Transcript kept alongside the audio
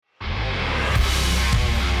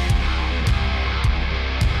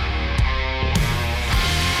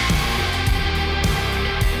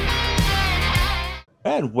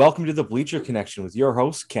And welcome to the Bleacher Connection with your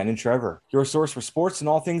hosts, Ken and Trevor, your source for sports and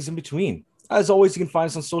all things in between. As always, you can find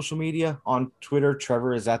us on social media. On Twitter,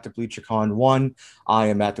 Trevor is at the BleacherCon1. I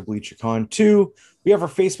am at the BleacherCon2. We have our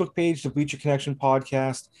Facebook page, the Bleacher Connection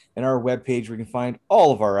Podcast, and our webpage where you can find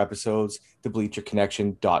all of our episodes,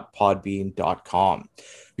 thebleacherconnection.podbean.com.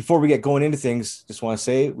 Before we get going into things, just want to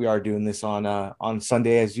say we are doing this on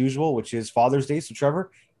Sunday as usual, which is Father's Day. So,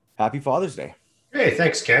 Trevor, happy Father's Day. Hey,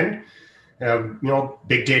 thanks, Ken.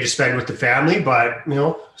 Big day to spend with the family, but,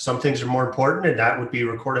 some things are more important, and that would be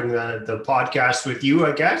recording the podcast with you,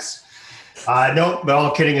 I guess. No, but all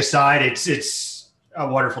kidding aside, it's a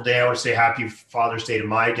wonderful day. I want to say happy Father's Day to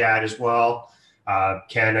my dad as well.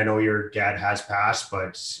 Ken, I know your dad has passed,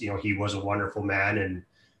 but, he was a wonderful man. And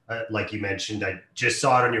like you mentioned, I just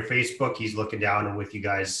saw it on your Facebook. He's looking down and with you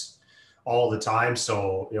guys all the time.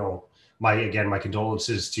 So, my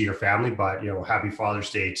condolences to your family, but, happy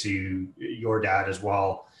Father's Day to your dad as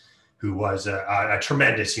well, who was a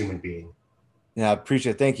tremendous human being. Yeah, I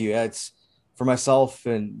appreciate it. Thank you. It's for myself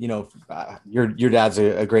and, your dad's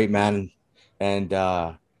a great man. And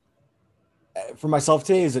for myself,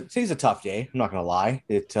 today's a tough day. I'm not going to lie.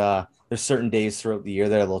 There's certain days throughout the year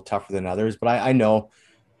that are a little tougher than others, but I know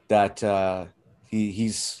that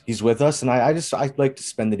he's with us. And I like to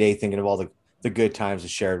spend the day thinking of all the good times I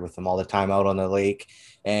shared with him, all the time out on the lake,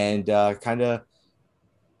 and kind of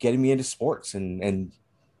getting me into sports. And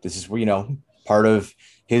this is where, part of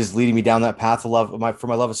his leading me down that path of for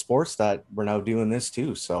my love of sports, that we're now doing this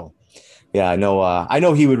too. So yeah, I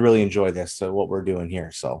know he would really enjoy this, what we're doing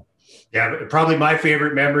here. So yeah, probably my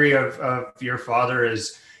favorite memory of your father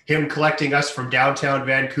is him collecting us from downtown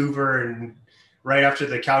Vancouver, and right after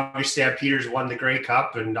the Calgary Stampeders won the Grey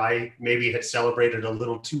Cup, and I maybe had celebrated a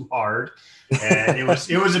little too hard. And it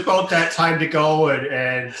was about that time to go.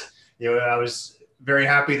 And I was very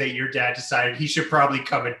happy that your dad decided he should probably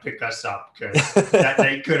come and pick us up, because that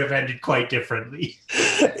night could have ended quite differently.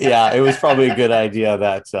 Yeah, it was probably a good idea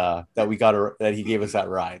that he gave us that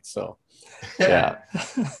ride. So, yeah.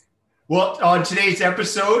 Well, on today's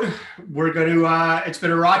episode, we're going to, it's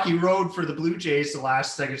been a rocky road for the Blue Jays the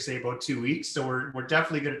last, I could say, about 2 weeks. So we're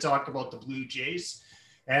definitely going to talk about the Blue Jays.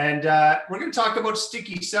 And we're going to talk about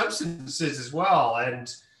sticky substances as well,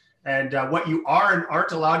 and what you are and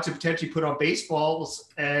aren't allowed to potentially put on baseballs,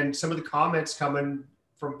 and some of the comments coming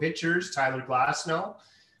from pitchers, Tyler Glasnow.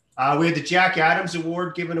 We had the Jack Adams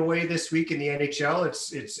Award given away this week in the NHL.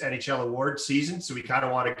 It's NHL award season, so we kind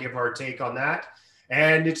of want to give our take on that.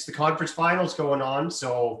 And it's the conference finals going on,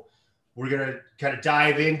 so we're going to kind of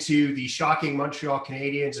dive into the shocking Montreal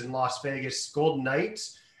Canadiens and Las Vegas Golden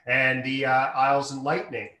Knights and the Isles and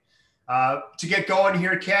Lightning. To get going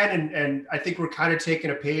here, Ken, and I think we're kind of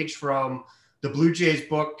taking a page from the Blue Jays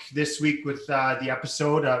book this week with the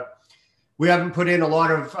episode. We haven't put in a lot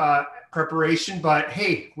of preparation, but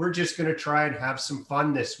hey, we're just going to try and have some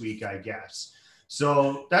fun this week, I guess.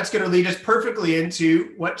 So that's going to lead us perfectly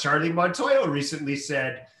into what Charlie Montoyo recently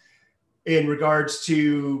said in regards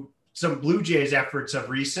to some Blue Jays efforts of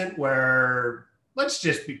recent, where let's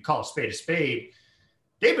just call a spade a spade.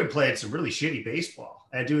 They've been playing some really shitty baseball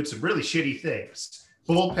and doing some really shitty things.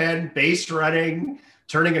 Bullpen, base running,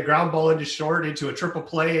 turning a ground ball into short into a triple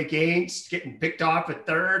play against, getting picked off at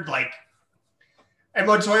third. And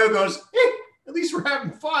Montoyo goes, at least we're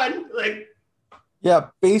having fun. Yeah,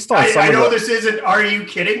 based on I know this isn't, are you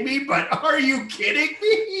kidding me? But are you kidding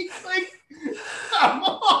me? Come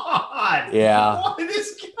on. Yeah.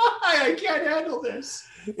 This guy, I can't handle this.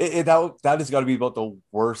 That has got to be about the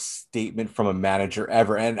worst statement from a manager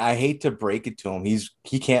ever. And I hate to break it to him.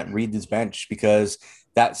 He can't read his bench, because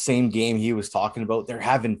that same game he was talking about, they're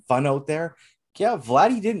having fun out there. Yeah,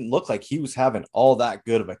 Vladdy didn't look like he was having all that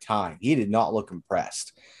good of a time. He did not look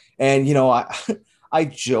impressed. And, I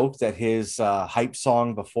joked that his hype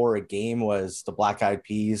song before a game was the Black Eyed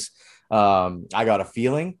Peas. I Got a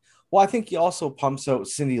Feeling. Well, I think he also pumps out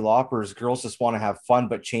Cyndi Lauper's Girls Just Want to Have Fun,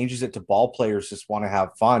 but changes it to Ball Players Just Want to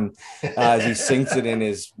Have Fun as he sings it in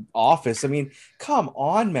his office. I mean, come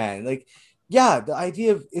on, man. The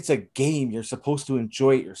idea of it's a game. You're supposed to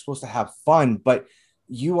enjoy it. You're supposed to have fun, but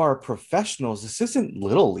you are professionals. This isn't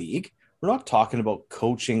Little League. We're not talking about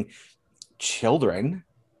coaching children.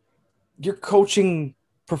 You're coaching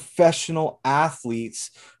professional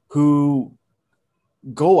athletes who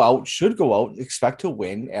should go out and expect to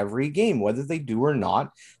win every game, whether they do or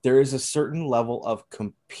not. There is a certain level of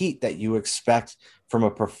compete that you expect from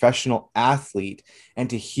a professional athlete, and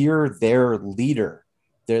to hear their leader,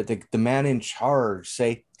 the man in charge,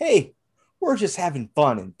 say, hey, we're just having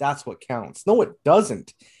fun, and that's what counts. No, it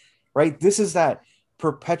doesn't, right? This is that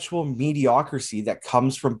perpetual mediocrity that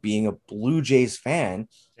comes from being a Blue Jays fan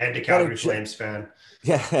And a that Calgary Flames fan.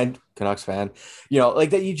 yeah, and Canucks fan, like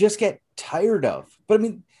that you just get tired of. But I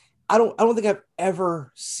mean, I don't think I've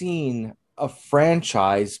ever seen a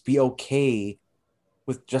franchise be okay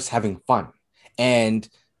with just having fun and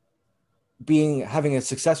having a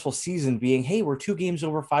successful season being, hey, we're 2 games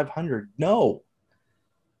over 500. No,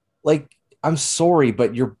 like, I'm sorry,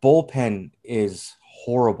 but your bullpen is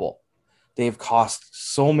horrible. They've cost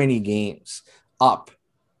so many games up,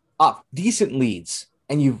 decent leads,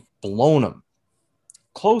 and you've blown them.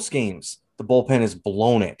 Close games, the bullpen has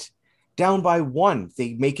blown it. Down by 1,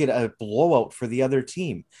 they make it a blowout for the other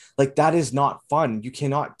team. Like, that is not fun. You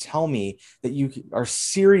cannot tell me that you are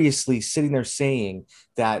seriously sitting there saying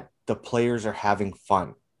that the players are having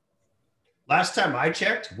fun. Last time I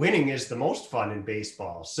checked, winning is the most fun in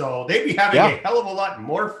baseball. So they'd be having a Yeah. hell of a lot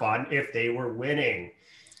more fun if they were winning.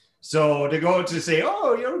 So to go to say,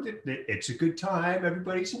 oh, it's a good time,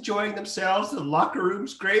 everybody's enjoying themselves, the locker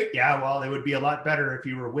room's great. Yeah, well, it would be a lot better if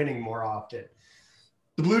you were winning more often.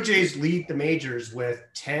 The Blue Jays lead the majors with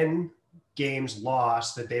 10 games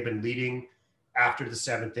lost that they've been leading after the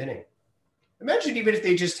 7th inning. Imagine even if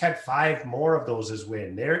they just had 5 more of those as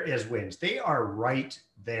wins. They are right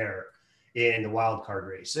there in the wild card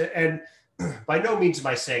race. And by no means am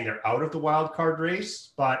I saying they're out of the wild card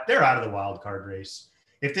race, but they're out of the wild card race.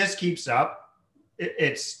 If this keeps up,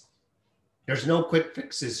 there's no quick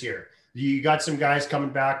fixes here. You got some guys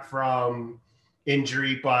coming back from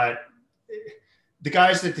injury, but the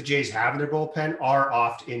guys that the Jays have in their bullpen are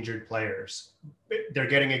oft injured players. They're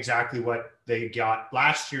getting exactly what they got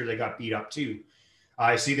last year. They got beat up too.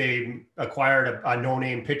 I see they acquired a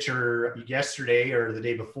no-name pitcher yesterday or the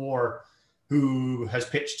day before who has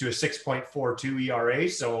pitched to a 6.42 ERA.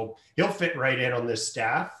 So he'll fit right in on this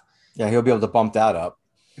staff. Yeah, he'll be able to bump that up.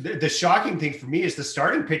 The shocking thing for me is the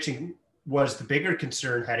starting pitching was the bigger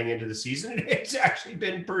concern heading into the season. It's actually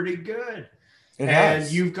been pretty good.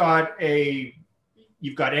 You've got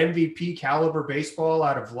MVP caliber baseball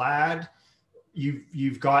out of Vlad.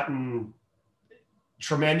 You've gotten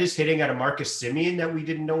tremendous hitting out of Marcus Semien that we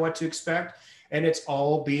didn't know what to expect, and it's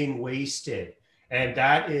all being wasted. And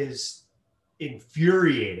that is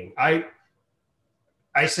infuriating. I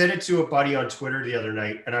said it to a buddy on Twitter the other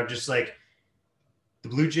night, and I'm just like, the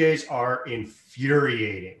Blue Jays are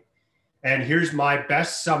infuriating. And here's my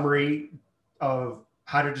best summary of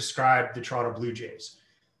how to describe the Toronto Blue Jays.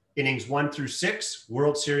 Innings 1 through 6,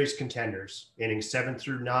 World Series contenders. Innings 7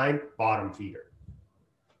 through 9, bottom feeder.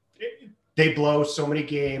 They blow so many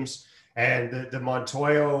games. And the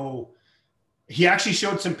Montoyo, he actually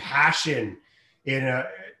showed some passion in a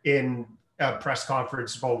press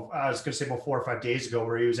conference about 4 or 5 days ago,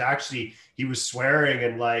 where he was swearing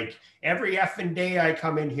and like, every effing day I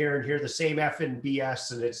come in here and hear the same effing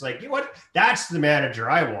BS. And it's like, you know what? That's the manager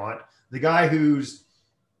I want. The guy who's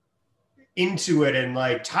into it and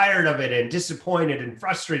like tired of it and disappointed and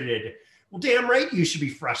frustrated. Well, damn right you should be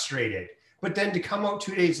frustrated. But then to come out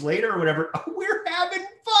 2 days later or whatever, oh, we're having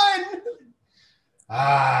fun.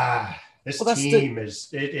 This team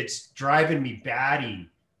it's driving me batty.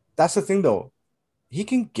 That's the thing though. He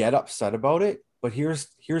can get upset about it, but here's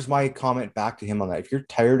my comment back to him on that. If you're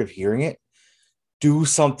tired of hearing it, do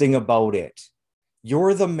something about it.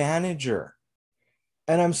 You're the manager.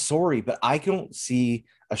 And I'm sorry, but I don't see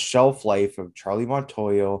a shelf life of Charlie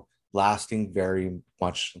Montoyo lasting very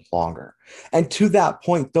much longer. And to that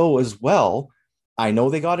point, though, as well, I know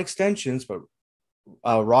they got extensions, but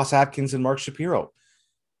Ross Atkins and Mark Shapiro,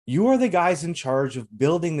 you are the guys in charge of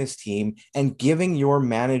building this team and giving your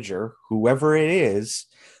manager, whoever it is,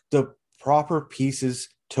 the proper pieces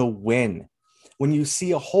to win. When you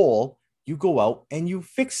see a hole, you go out and you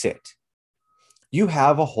fix it. You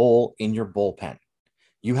have a hole in your bullpen.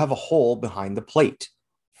 You have a hole behind the plate.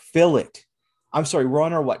 Fill it. I'm sorry, we're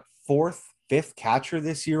on our, 4th, 5th catcher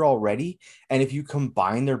this year already? And if you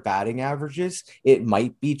combine their batting averages, it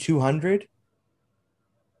might be 200.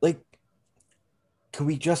 Like, can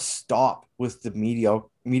we just stop with the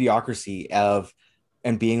mediocrity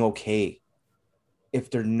and being okay?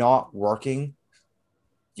 If they're not working,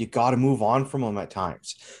 you got to move on from them at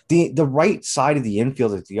times. The right side of the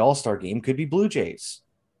infield at the All-Star game could be Blue Jays,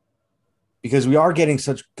 because we are getting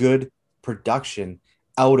such good production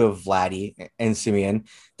out of Vladdy and Semien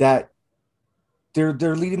that they're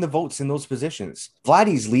leading the votes in those positions.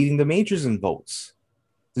 Vladdy's leading the majors in votes.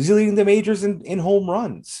 He's leading the majors in home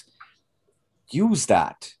runs. Use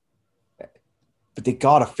that. But they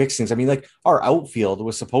got to fix things. I mean, like, our outfield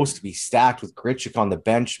was supposed to be stacked with Grichuk on the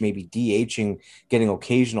bench, maybe DHing, getting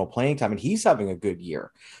occasional playing time, and he's having a good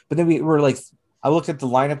year. But then we're like I looked at the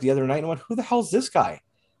lineup the other night and went, who the hell's this guy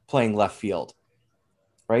playing left field?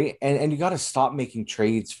 Right. And you got to stop making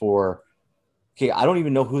trades for, okay, I don't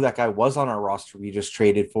even know who that guy was on our roster we just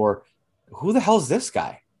traded for. Who the hell's this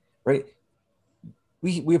guy? Right.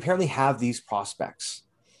 We apparently have these prospects.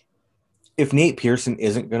 If Nate Pearson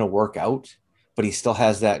isn't going to work out, but he still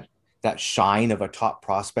has that shine of a top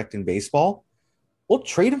prospect in baseball, we'll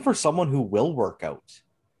trade him for someone who will work out,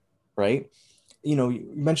 right? You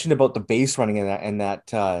mentioned about the base running and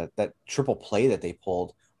that triple play that they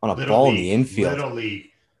pulled on a Little ball in the league, infield. little league.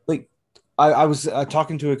 Like I was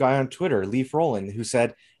talking to a guy on Twitter, Leaf Roland, who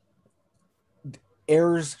said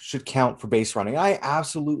errors should count for base running. I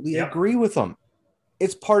absolutely Yep. agree with him.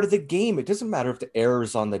 It's part of the game. It doesn't matter if the error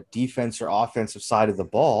is on the defense or offensive side of the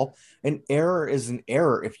ball. An error is an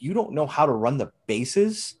error. If you don't know how to run the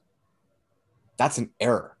bases, that's an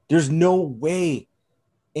error. There's no way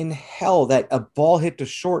in hell that a ball hit to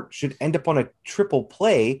short should end up on a triple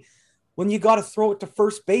play when you got to throw it to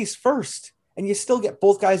first base first and you still get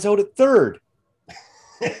both guys out at third.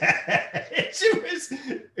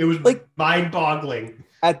 it was Like, mind-boggling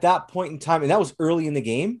at that point in time, and that was early in the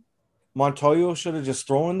game. Montoyo should have just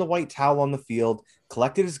thrown the white towel on the field,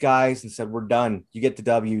 collected his guys, and said, "We're done. You get the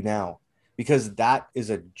W now," because that is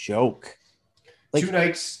a joke. Like, 2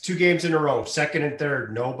 nights, 2 games in a row, second and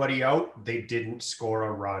third, nobody out. They didn't score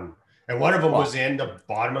a run. And one of them was in the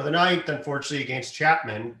bottom of the ninth, unfortunately, against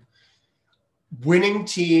Chapman. Winning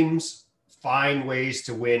teams find ways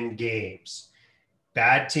to win games.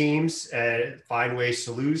 Bad teams find ways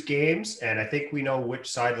to lose games. And I think we know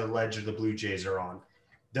which side of the ledger the Blue Jays are on.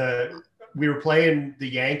 We were playing the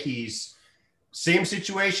Yankees, same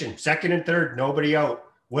situation, second and third, nobody out.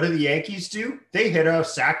 What do the Yankees do? They hit a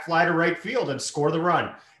sac fly to right field and score the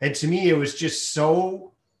run. And to me, it was just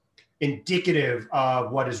so indicative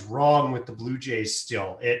of what is wrong with the Blue Jays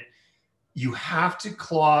still. You have to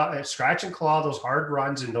scratch and claw those hard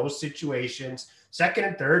runs in those situations. Second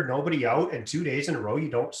and third, nobody out, and 2 days in a row you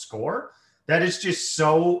don't score. That is just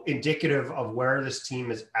so indicative of where this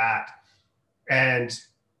team is at. And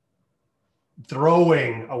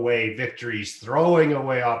throwing away victories, throwing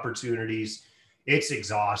away opportunities, it's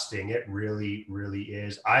exhausting. It really, really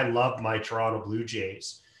is. I love my Toronto Blue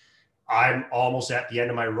Jays. I'm almost at the end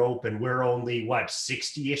of my rope, and we're only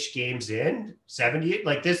 60-ish games in, 70.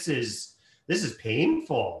 Like this is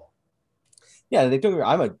painful. yeah,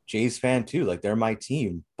 I'm a Jays fan too. Like, they're my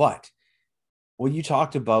team. But when you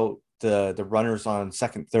talked about the runners on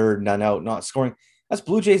second, third, none out, not scoring, that's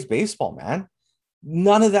Blue Jays baseball, man.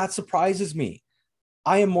 None of that surprises me.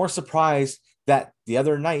 I am more surprised that the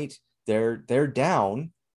other night they're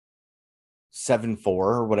down 7-4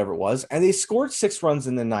 or whatever it was, and they scored 6 runs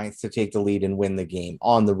in the ninth to take the lead and win the game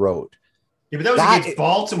on the road. Yeah, but that was against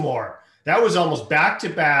Baltimore. That was almost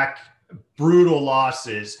back-to-back brutal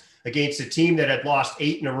losses against a team that had lost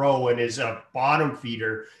 8 in a row and is a bottom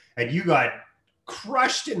feeder, and you got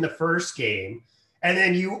crushed in the first game, and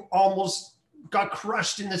then you almost got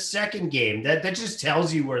crushed in the second game. That just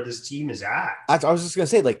tells you where this team is at. I was just going to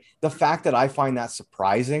say, like, the fact that I find that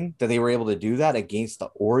surprising that they were able to do that against the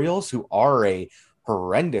Orioles, who are a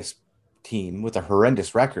horrendous team with a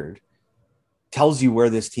horrendous record, tells you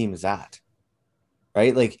where this team is at,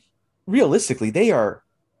 right? Like, realistically, they're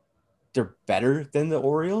better than the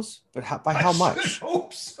Orioles, but by how much? I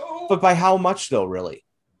hope so. But by how much, though, really,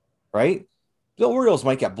 right? The Orioles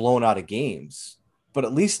might get blown out of games, but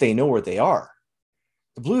at least they know where they are.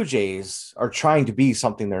 The Blue Jays are trying to be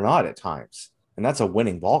something they're not at times, and that's a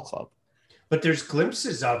winning ball club. But there's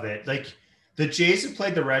glimpses of it. Like, the Jays have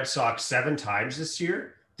played the Red Sox 7 times this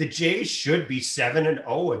year. The Jays should be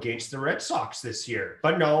 7-0 against the Red Sox this year.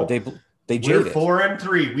 But no, But they we're jaded.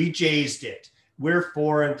 4-3. We Jaysed it. We're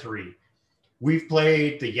 4-3. We've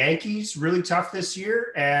played the Yankees really tough this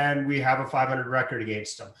year, and we have a 500 record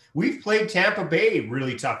against them. We've played Tampa Bay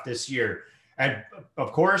really tough this year. And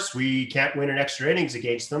of course, we can't win in extra innings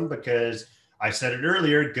against them because I said it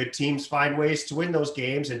earlier, good teams find ways to win those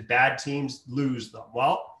games and bad teams lose them.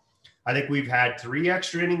 Well, I think we've had 3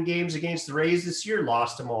 extra inning games against the Rays this year,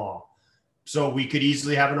 lost them all. So we could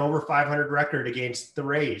easily have an over 500 record against the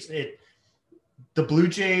Rays. The Blue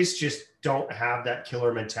Jays just don't have that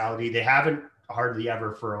killer mentality. They haven't hardly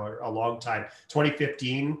ever for a long time.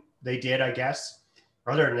 2015, they did, I guess.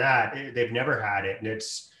 Other than that, they've never had it. And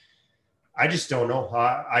I just don't know.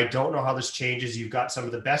 I don't know how this changes. You've got some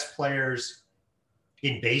of the best players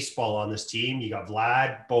in baseball on this team. You got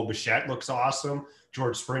Vlad, Bo Bichette looks awesome.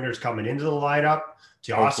 George Springer's coming into the lineup.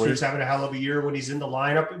 Teoscar's having a hell of a year when he's in the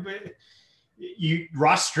lineup.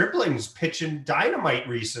 Ross Stripling's pitching dynamite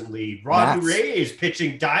recently. Robbie Ray is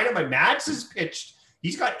pitching dynamite. Matz has pitched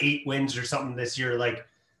he's got 8 wins or something this year. Like,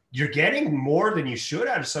 you're getting more than you should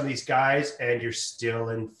out of some of these guys, and you're still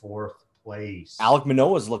in 4th place. Alec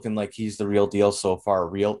Manoah's looking like he's the real deal so far.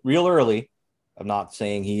 Real early. I'm not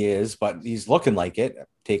saying he is, but he's looking like it.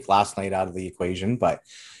 Take last night out of the equation. But,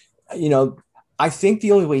 I think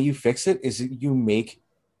the only way you fix it is that you make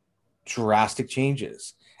drastic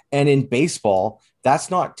changes. And in baseball, that's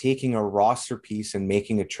not taking a roster piece and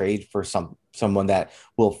making a trade for someone that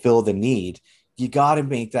will fill the need. You got to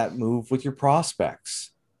make that move with your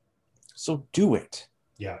prospects. So do it.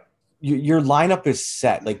 Yeah. Your lineup is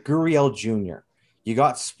set. Like Gurriel Jr., you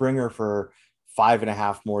got Springer for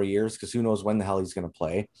 5.5 more years because who knows when the hell he's going to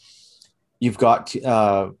play. You've got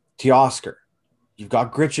Teoscar. You've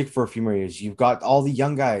got Grichuk for a few more years. You've got all the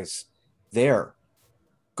young guys there.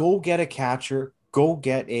 Go get a catcher. Go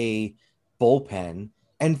get a bullpen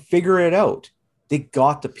and figure it out. They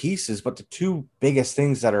got the pieces, but the two biggest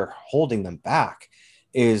things that are holding them back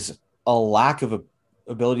is a lack of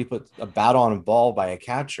ability to put a bat on a ball by a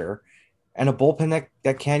catcher and a bullpen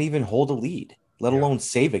that can't even hold a lead, let alone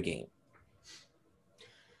save a game.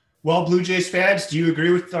 Well, Blue Jays fans, do you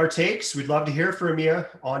agree with our takes? We'd love to hear from you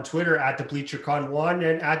on Twitter at the BleacherCon1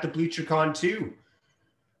 and at the BleacherCon2.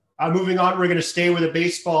 Moving on, we're going to stay with a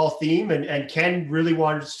baseball theme, and Ken really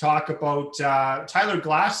wanted to talk about Tyler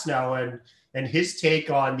Glasnow and his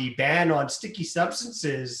take on the ban on sticky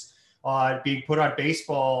substances being put on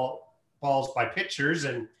baseball balls by pitchers.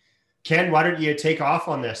 And Ken, why don't you take off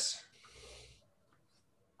on this?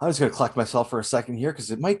 I was going to collect myself for a second here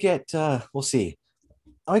because it might get, we'll see.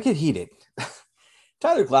 I might get heated.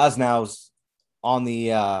 Tyler Glasnow's on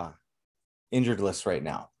the injured list right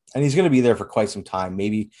now. And he's going to be there for quite some time.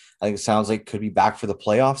 Maybe, I think it sounds like could be back for the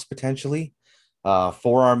playoffs potentially.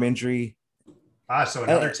 Forearm injury. So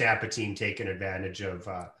another Tampa team taking advantage of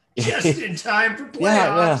just in time for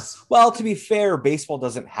playoffs. Yeah. Well, to be fair, baseball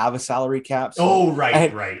doesn't have a salary cap. So,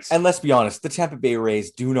 right. And let's be honest, the Tampa Bay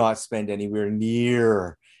Rays do not spend anywhere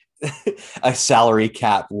near a salary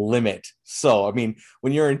cap limit. So, I mean,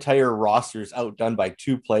 when your entire roster is outdone by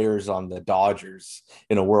 2 players on the Dodgers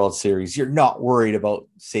in a World Series, you're not worried about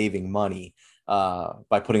saving money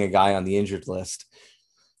by putting a guy on the injured list.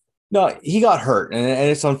 No, he got hurt, and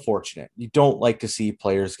it's unfortunate. You don't like to see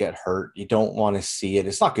players get hurt. You don't want to see it.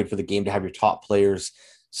 It's not good for the game to have your top players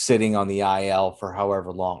sitting on the IL for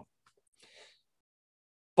however long.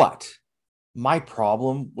 But my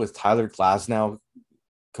problem with Tyler Glasnow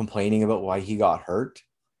complaining about why he got hurt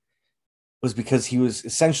was because he was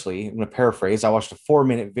essentially, I'm going to paraphrase, I watched a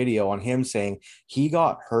 4-minute video on him saying he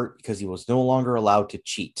got hurt because he was no longer allowed to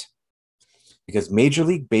cheat. Because Major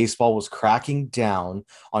League Baseball was cracking down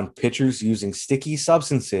on pitchers using sticky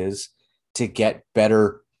substances to get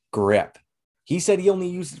better grip. He said he only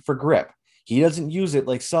used it for grip. He doesn't use it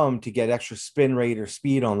like some to get extra spin rate or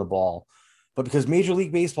speed on the ball. But because Major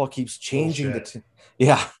League Baseball keeps changing the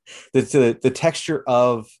texture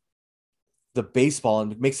of the baseball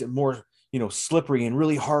and makes it more, slippery and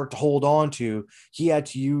really hard to hold on to, he had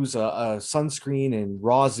to use a sunscreen and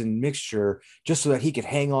rosin mixture just so that he could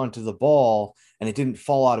hang on to the ball and it didn't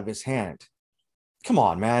fall out of his hand. Come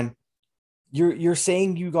on, man. You're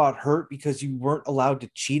saying you got hurt because you weren't allowed to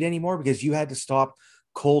cheat anymore because you had to stop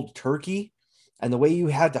cold turkey and the way you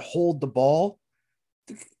had to hold the ball?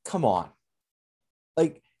 Come on.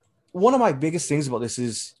 Like, one of my biggest things about this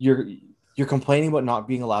is you're complaining about not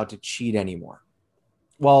being allowed to cheat anymore.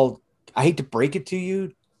 Well, I hate to break it to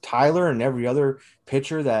you, Tyler, and every other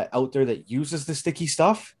pitcher that out there that uses the sticky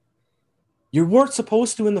stuff. You weren't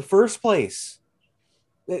supposed to in the first place.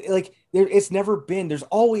 There's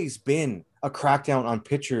always been a crackdown on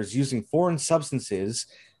pitchers using foreign substances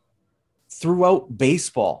throughout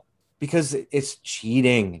baseball because it's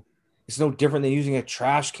cheating. It's no different than using a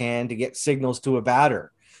trash can to get signals to a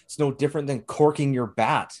batter. It's no different than corking your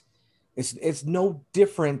bat. It's no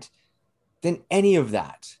different than any of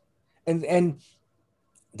that. And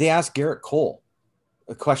they asked Garrett Cole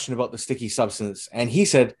a question about the sticky substance, and he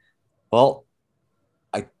said, well,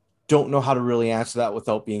 I don't know how to really answer that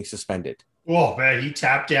without being suspended. Oh, man, he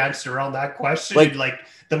tap danced around that question in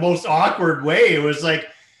the most awkward way. It was like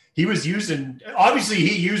he was obviously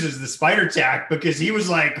he uses the spider tack because he was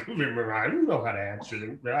like, I don't know how to answer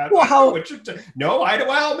them. I don't know. What's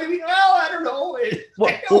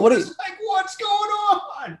going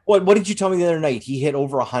on? What did you tell me the other night? He hit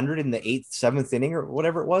over 100 in the 8th, 7th inning or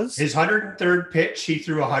whatever it was. His 103rd pitch, he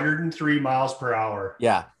threw 103 miles per hour.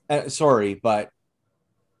 Yeah. Sorry, but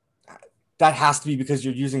that has to be because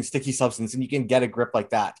you're using sticky substance and you can get a grip like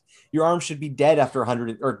that. Your arm should be dead after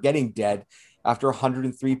 100 or getting dead after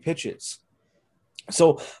 103 pitches.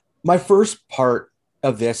 So my first part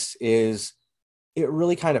of this is it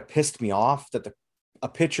really kind of pissed me off that a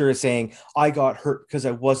pitcher is saying, I got hurt because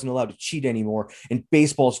I wasn't allowed to cheat anymore, and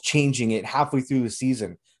baseball's changing it halfway through the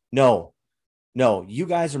season. No, no, you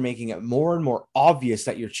guys are making it more and more obvious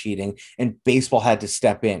that you're cheating, and baseball had to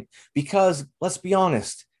step in because let's be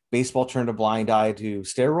honest, baseball turned a blind eye to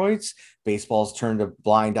steroids. Baseball's turned a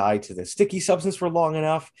blind eye to the sticky substance for long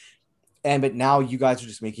enough. But now you guys are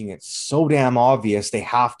just making it so damn obvious they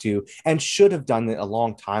have to and should have done it a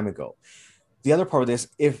long time ago. The other part of this,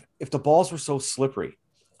 if the balls were so slippery,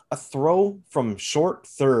 a throw from short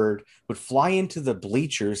third would fly into the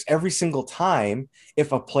bleachers every single time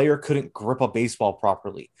if a player couldn't grip a baseball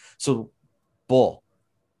properly. So, bull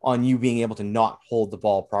on you being able to not hold the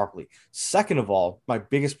ball properly. Second of all, my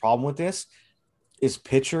biggest problem with this is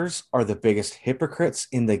pitchers are the biggest hypocrites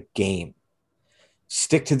in the game.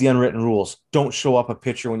 Stick to the unwritten rules. Don't show up a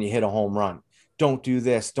pitcher when you hit a home run. Don't do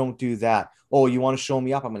this. Don't do that. Oh, you want to show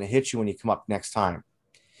me up? I'm going to hit you when you come up next time.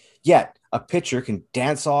 Yet a pitcher can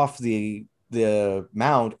dance off the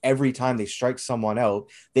mound every time they strike someone out.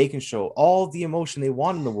 They can show all the emotion they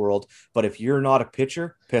want in the world, but if you're not a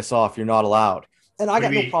pitcher, piss off. You're not allowed. And I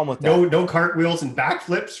got no problem with that. No cartwheels and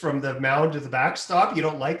backflips from the mound to the backstop. You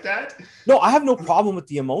don't like that? No, I have no problem with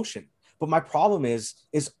the emotion, but my problem is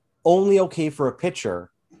only okay for a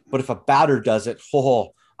pitcher. But if a batter does it,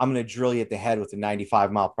 I'm going to drill you at the head with a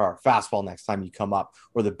 95-mile-per-hour fastball next time you come up,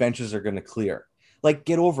 or the benches are going to clear. Like,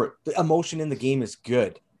 get over it. The emotion in the game is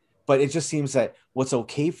good, but it just seems that what's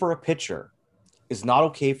okay for a pitcher is not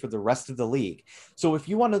okay for the rest of the league. So if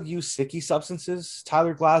you want to use sticky substances,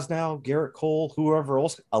 Tyler Glasnow, Garrett Cole, whoever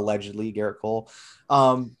else, allegedly Garrett Cole,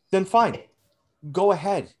 then fine, go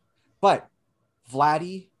ahead. But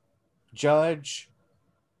Vladdy, Judge,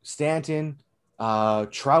 Stanton,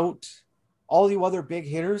 Trout, all you other big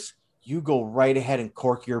hitters, you go right ahead and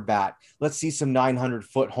cork your bat. Let's see some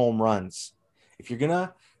 900-foot home runs. If you're going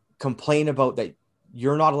to complain about that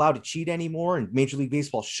you're not allowed to cheat anymore and Major League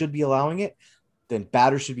Baseball should be allowing it, then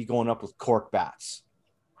batters should be going up with cork bats.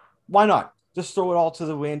 Why not? Just throw it all to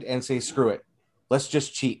the wind and say, screw it. Let's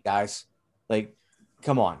just cheat, guys. Like,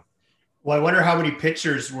 come on. Well, I wonder how many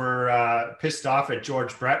pitchers were pissed off at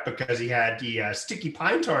George Brett because he had the sticky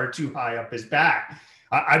pine tar too high up his bat.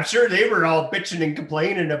 I'm sure they were all bitching and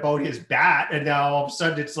complaining about his bat, and now all of a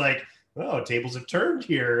sudden it's like, oh, tables have turned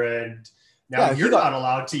here, and now you're not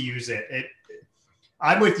allowed to use it.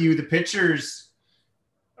 I'm with you. The pitchers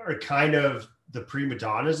are kind of the prima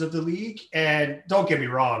donnas of the league, and don't get me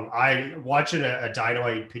wrong, watching a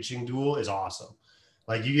dynamite pitching duel is awesome.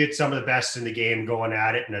 Like, you get some of the best in the game going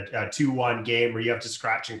at it in a 2-1 game where you have to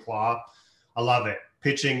scratch and claw. I love it.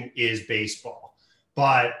 Pitching is baseball,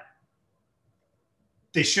 but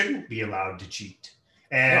they shouldn't be allowed to cheat.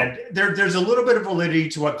 And there's a little bit of validity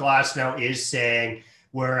to what Glasnow is saying,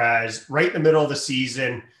 whereas right in the middle of the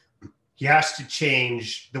season, he has to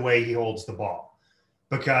change the way he holds the ball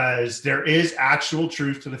because there is actual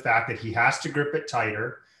truth to the fact that he has to grip it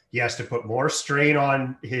tighter. He has to put more strain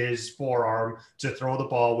on his forearm to throw the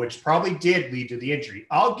ball, which probably did lead to the injury.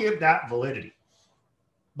 I'll give that validity.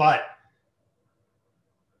 But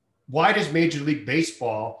why does Major League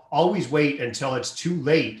Baseball always wait until it's too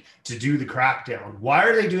late to do the crackdown? Why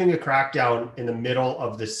are they doing a crackdown in the middle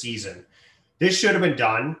of the season? This should have been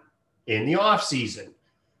done in the off season.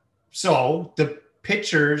 So the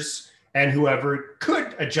pitchers and whoever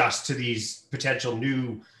could adjust to these potential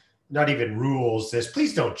new, not even rules,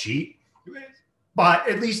 please don't cheat, but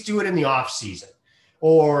at least do it in the off season,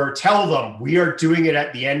 or tell them we are doing it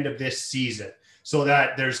at the end of this season so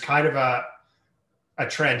that there's kind of a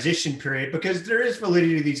transition period, because there is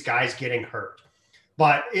validity to these guys getting hurt.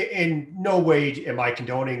 But in no way am I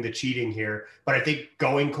condoning the cheating here, but I think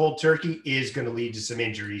going cold turkey is going to lead to some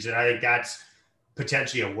injuries. And I think that's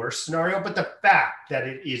potentially a worse scenario, but the fact that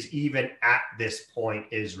it is even at this point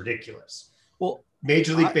is ridiculous. Well,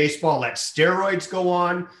 Major League Baseball let steroids go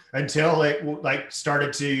on until it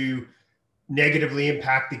started to negatively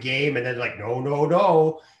impact the game. And then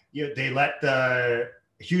no, they let the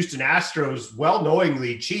Houston Astros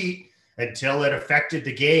well-knowingly cheat until it affected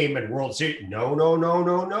the game and World Series. No.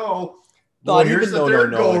 Well, here's the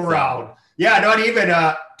third go-around. Yeah, not even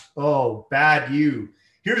bad you.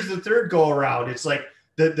 Here's the third go-around. It's like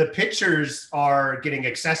the pitchers are getting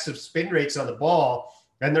excessive spin rates on the ball,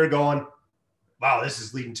 and they're going, wow, this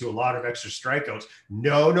is leading to a lot of extra strikeouts.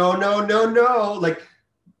 No. Like,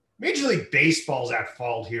 Major League Baseball's at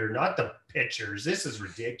fault here, not the pitchers. This is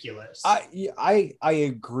ridiculous. I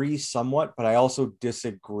agree somewhat, but I also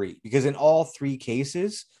disagree, because in all three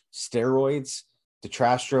cases, steroids, the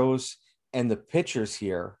Trastros, and the pitchers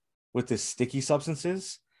here with the sticky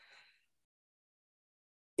substances,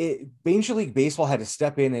 Major League Baseball had to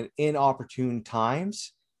step in at inopportune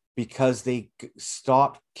times because they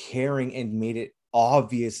stopped caring and made it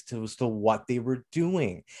obvious as to what they were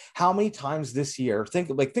doing. How many times this year, think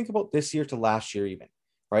about this year to last year even,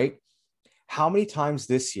 right? How many times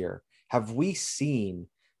this year have we seen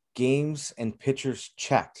games and pitchers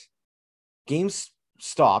checked, games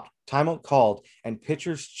stopped, timeout called, and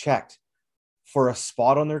pitchers checked for a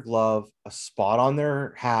spot on their glove, a spot on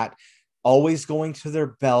their hat, always going to their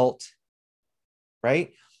belt,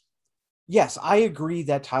 right? Yes, I agree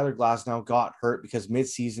that Tyler Glasnow got hurt because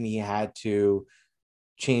midseason he had to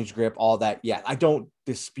change grip, all that. Yeah, I don't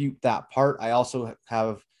dispute that part. I also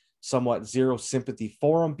have somewhat zero sympathy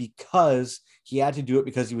for him because he had to do it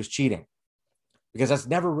because he was cheating, because that's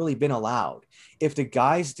never really been allowed. If the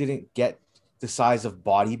guys didn't get the size of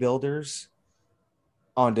bodybuilders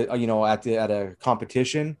on the, at a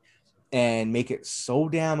competition and make it so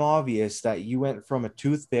damn obvious that you went from a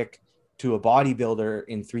toothpick to a bodybuilder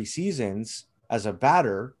in 3 seasons as a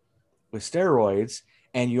batter with steroids,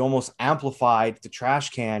 and you almost amplified the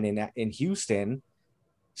trash can in Houston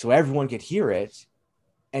so everyone could hear it.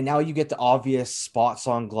 And now you get the obvious spots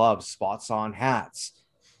on gloves, spots on hats.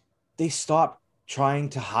 They stopped trying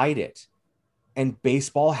to hide it, and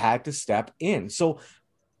baseball had to step in. So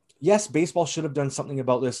yes, baseball should have done something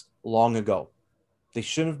about this long ago. They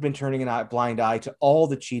shouldn't have been turning a blind eye to all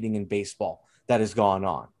the cheating in baseball that has gone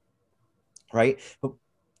on, right?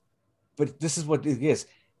 But this is what it is.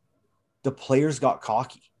 The players got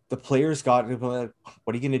cocky. The players got, what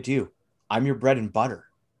are you going to do? I'm your bread and butter.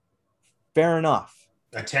 Fair enough.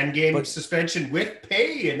 A 10-game suspension with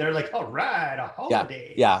pay, and they're like, all right, a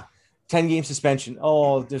holiday. Yeah. 10-game suspension.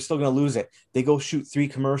 Oh, they're still going to lose it. They go shoot 3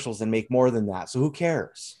 commercials and make more than that. So who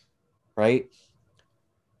cares, right?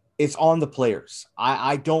 It's on the players.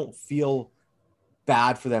 I don't feel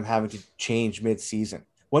bad for them having to change mid-season.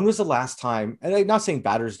 When was the last time, and I'm not saying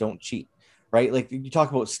batters don't cheat, right? Like you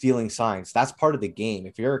talk about stealing signs. That's part of the game.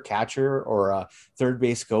 If you're a catcher or a third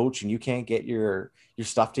base coach and you can't get your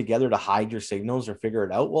stuff together to hide your signals or figure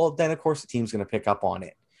it out, well, then of course the team's going to pick up on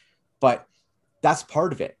it. But that's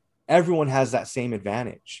part of it. Everyone has that same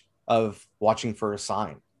advantage of watching for a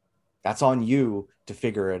sign. That's on you to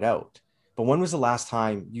figure it out. But when was the last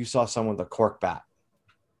time you saw someone with a cork bat?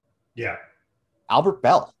 Yeah. Albert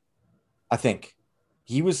Bell, I think.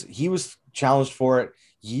 He was challenged for it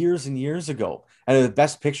years and years ago. And the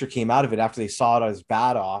best picture came out of it after they sawed his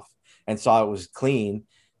bat off and saw it was clean.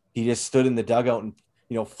 He just stood in the dugout and,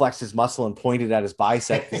 flexed his muscle and pointed at his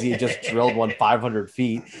bicep because he had just drilled one 500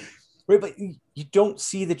 feet. Right? But you don't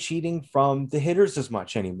see the cheating from the hitters as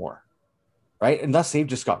much anymore, right? Unless they've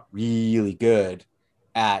just got really good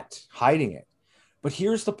at hiding it. But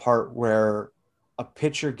here's the part where a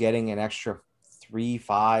pitcher getting an extra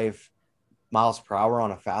 3-5 miles per hour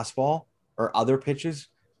on a fastball or other pitches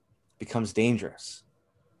becomes dangerous.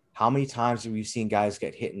 How many times have we seen guys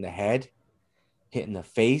get hit in the head, hit in the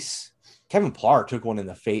face? Kevin Pillar took one in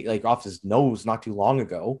the face, like off his nose not too long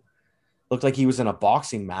ago. Looked like he was in a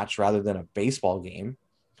boxing match rather than a baseball game.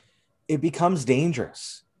 It becomes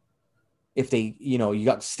dangerous if they, you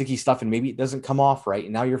got sticky stuff and maybe it doesn't come off right.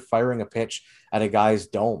 And now you're firing a pitch at a guy's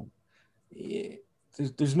dome.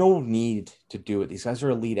 There's no need to do it. These guys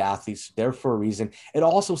are elite athletes, there for a reason. It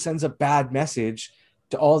also sends a bad message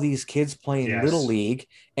to all these kids playing little league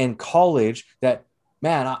and college that,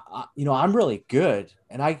 man, I'm really good.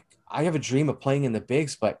 And I have a dream of playing in the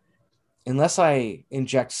bigs, but unless I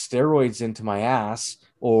inject steroids into my ass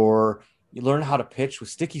or you learn how to pitch with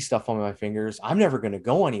sticky stuff on my fingers, I'm never going to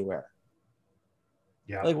go anywhere.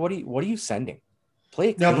 Yeah. Like, what are you sending? Play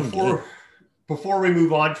a clean game. Before we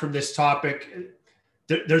move on from this topic,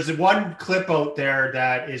 there's one clip out there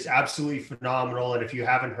that is absolutely phenomenal. And if you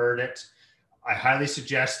haven't heard it, I highly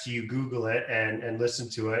suggest you Google it and listen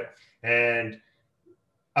to it. And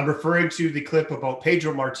I'm referring to the clip about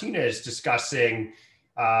Pedro Martinez discussing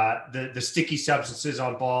the sticky substances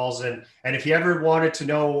on balls. And if you ever wanted to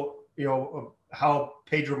know, how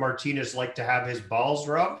Pedro Martinez liked to have his balls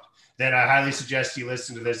rubbed, then I highly suggest you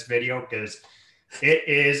listen to this video because it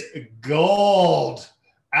is gold,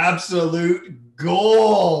 absolute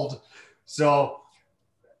gold. So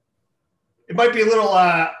it might be a little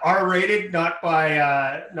R-rated, not by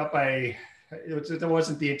that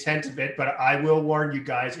wasn't the intent of it, but I will warn you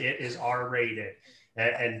guys, it is R-rated.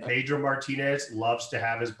 And Pedro Martinez loves to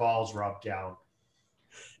have his balls rubbed down.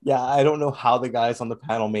 Yeah, I don't know how the guys on the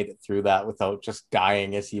panel made it through that without just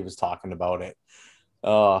dying as he was talking about it.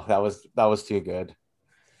 Oh, that was too good.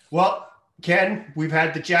 Well, Ken, we've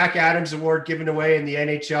had the Jack Adams Award given away in the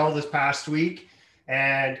NHL this past week.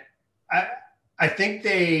 And I I think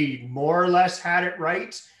they more or less had it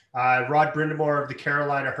right. Rod Brind'Amour of the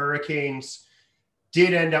Carolina Hurricanes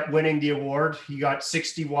did end up winning the award. He got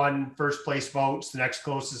 61 first place votes. The next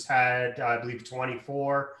closest had, I believe,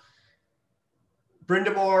 24.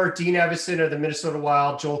 Brind'Amour, Dean Evason of the Minnesota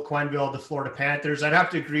Wild, Joel Quenneville of the Florida Panthers. I'd have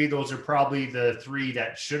to agree those are probably the three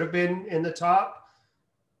that should have been in the top.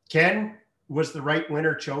 Ken, was the right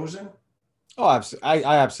winner chosen? Oh, I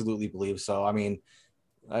absolutely believe so. I mean,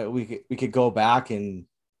 we could go back and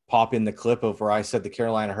pop in the clip of where I said the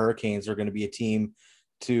Carolina Hurricanes are going to be a team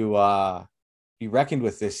to be reckoned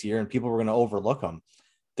with this year, and people were going to overlook them.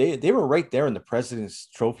 They were right there in the President's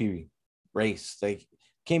Trophy race. They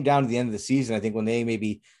came down to the end of the season, I think, when they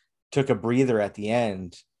maybe took a breather at the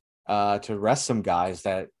end to rest some guys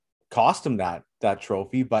that cost them that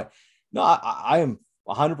trophy. But no, I am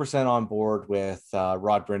 100% on board with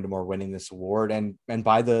Rod Brind'Amour winning this award, and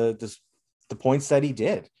by the points that he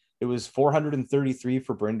did. It was 433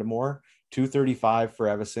 for Brind'Amour, 235 for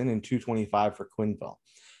Evason, and 225 for Quenneville.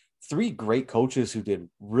 Three great coaches who did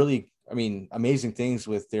really, amazing things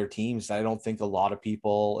with their teams that I don't think a lot of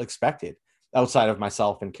people expected outside of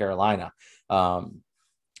myself in Carolina. But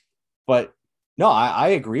no, I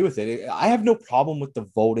agree with it. I have no problem with the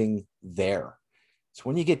voting there. It's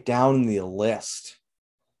when you get down in the list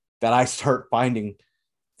that I start finding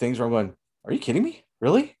things where I'm going, are you kidding me?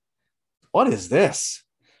 Really? What is this?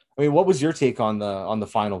 What was your take on the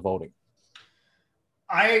final voting?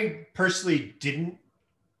 I personally didn't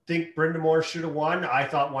think Brind'Amour should have won. I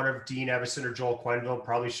thought one of Dean Evason or Joel Quenneville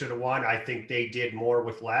probably should have won. I think they did more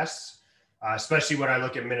with less, especially when I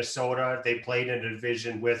look at Minnesota. They played in a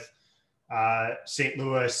division with St.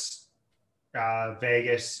 Louis,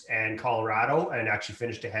 Vegas, and Colorado, and actually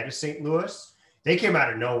finished ahead of St. Louis. They came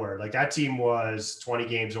out of nowhere. Like, that team was 20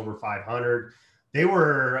 games over 500. They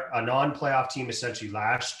were a non-playoff team essentially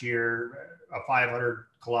last year, a 500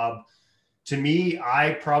 club. To me,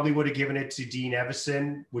 I probably would have given it to Dean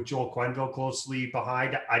Evason with Joel Quenneville closely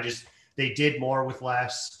behind. They did more with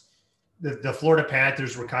less. The Florida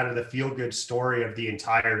Panthers were kind of the feel-good story of the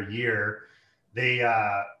entire year. They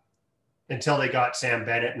until they got Sam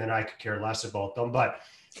Bennett, and then I could care less about them. But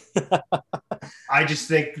I just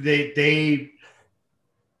think they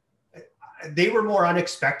were more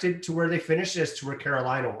unexpected to where they finished as to where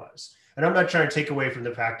Carolina was. And I'm not trying to take away from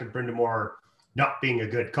the fact of Brind'Amour not being a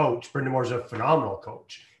good coach. Brind'Amour's a phenomenal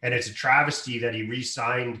coach. And it's a travesty that he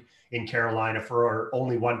re-signed in Carolina for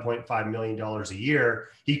only $1.5 million a year.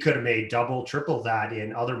 He could have made double, triple that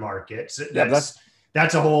in other markets.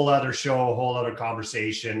 That's a whole other show, a whole other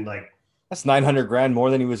conversation. Like, that's $900,000 more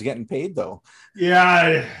than he was getting paid, though.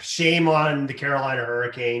 Yeah, shame on the Carolina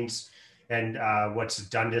Hurricanes and what's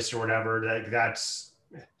Dundas or whatever. That's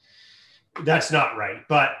not right.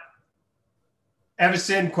 But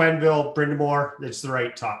Evason, Quenneville, Brind'Amour, that's the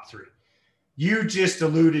right top three. You just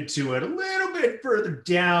alluded to it a little bit further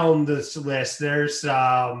down this list. There's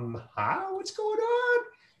what's going on?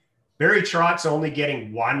 Barry Trotz only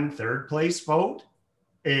getting one third place vote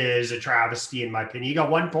is a travesty, in my opinion. He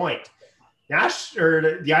got 1 point.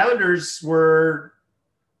 The Islanders were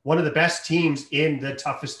one of the best teams in the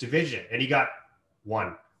toughest division, and he got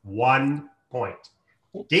 1 point.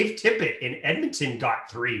 Dave Tippett in Edmonton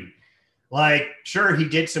got 3. Like, sure, he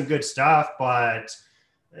did some good stuff, but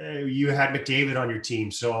you had McDavid on your team.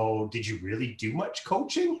 So did you really do much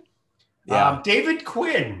coaching? Yeah. David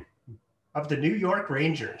Quinn of the New York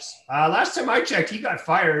Rangers. Last time I checked, he got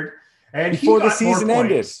fired. And before the season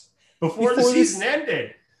ended. Before the season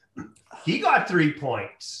ended. He got 3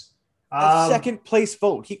 points. Second place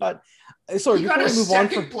vote. He got a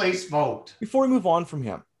second place vote. Before we move on from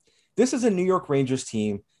him, this is a New York Rangers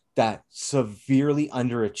team that severely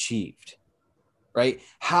underachieved, right?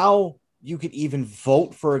 How you could even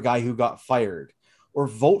vote for a guy who got fired or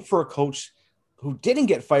vote for a coach who didn't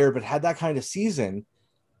get fired but had that kind of season,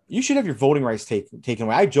 you should have your voting rights taken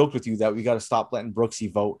away. I joked with you that we got to stop letting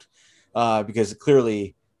Brooksy vote because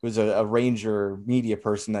clearly it was a Ranger media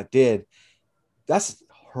person that did. That's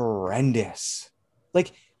horrendous.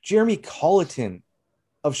 Like, Jeremy Colleton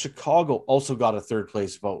of Chicago also got a third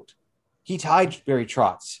place vote. He tied Barry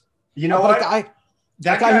Trotz. You know what?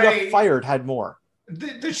 That guy who got fired had more.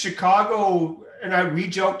 The Chicago, and we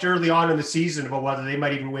joked early on in the season about whether they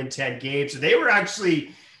might even win 10 games. They were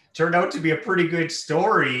actually turned out to be a pretty good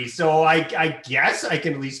story. So I guess I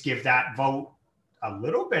can at least give that vote a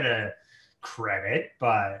little bit of credit,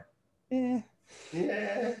 but it's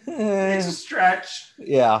a stretch.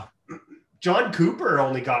 Yeah. John Cooper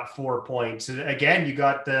only got 4 points. And again, you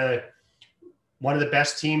got one of the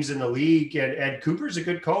best teams in the league, and Cooper's a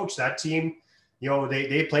good coach. That team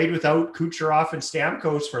they played without Kucherov and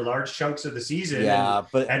Stamkos for large chunks of the season, Yeah,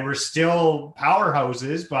 but and we're still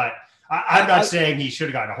powerhouses. But I'm not saying he should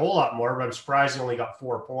have gotten a whole lot more, but I'm surprised he only got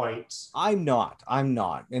 4 points. I'm not.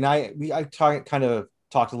 And I kind of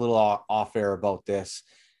talked a little off air about this.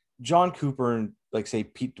 John Cooper and like say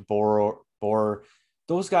Pete DeBoer,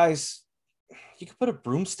 those guys, you could put a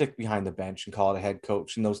broomstick behind the bench and call it a head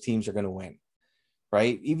coach, and those teams are going to win,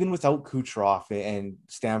 right? Even without Kucherov and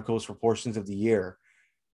Stamkos for portions of the year,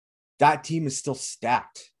 that team is still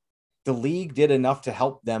stacked. The league did enough to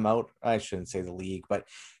help them out. I shouldn't say the league, but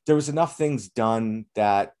there was enough things done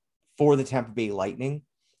that for the Tampa Bay Lightning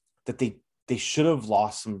that they should have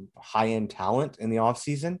lost some high-end talent in the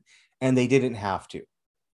offseason, and they didn't have to.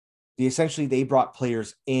 They brought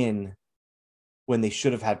players in when they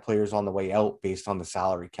should have had players on the way out based on the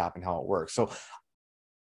salary cap and how it works. So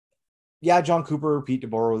yeah, John Cooper, Pete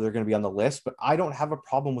DeBoer, they're going to be on the list, but I don't have a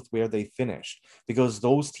problem with where they finished because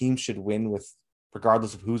those teams should win with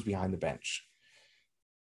regardless of who's behind the bench.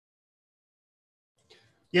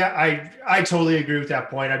 Yeah, I totally agree with that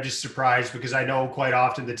point. I'm just surprised because I know quite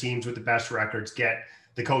often the teams with the best records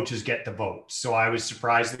the coaches get the votes. So I was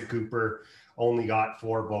surprised that Cooper only got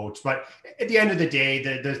 4 votes. But at the end of the day,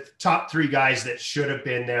 the top 3 guys that should have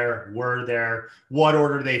been there were there. What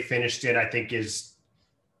order they finished in, I think, is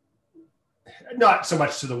not so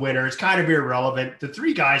much to the winner. It's kind of irrelevant. The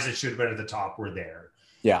 3 guys that should have been at the top were there.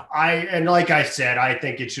 Yeah. And like I said, I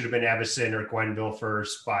think it should have been Evason or Quenneville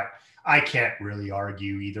first, but I can't really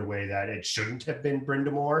argue either way that it shouldn't have been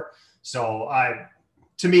Brind'Amour. So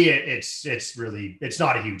to me, it's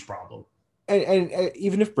not a huge problem. And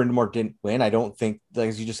even if Brind'Amour didn't win, I don't think, like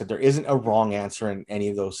as you just said, there isn't a wrong answer in any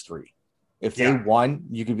of those 3. If they won,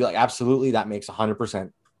 you could be like, absolutely, that makes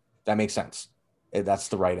 100%. That makes sense. That's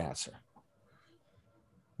the right answer.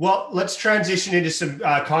 Well, let's transition into some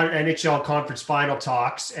NHL conference final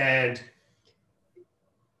talks. And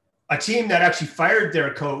a team that actually fired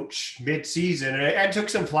their coach mid-season and took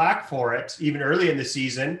some flack for it, even early in the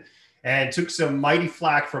season, and took some mighty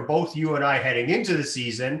flack from both you and I heading into the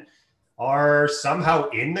season, are somehow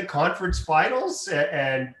in the conference finals.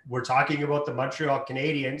 And we're talking about the Montreal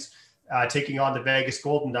Canadiens taking on the Vegas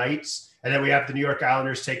Golden Knights. And then we have the New York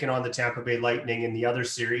Islanders taking on the Tampa Bay Lightning in the other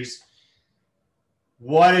series.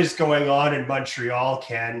 What is going on in Montreal,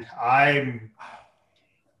 Ken? I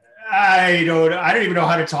don't even know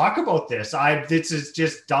how to talk about this. This is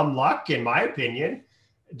just dumb luck, in my opinion.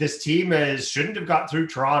 This team shouldn't have got through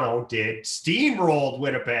Toronto, did steamrolled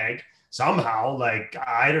Winnipeg somehow.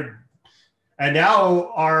 And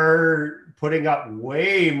now are putting up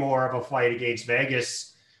way more of a fight against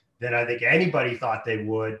Vegas than I think anybody thought they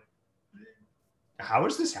would. How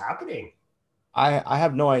is this happening? I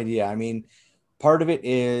have no idea. I mean, part of it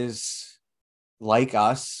is like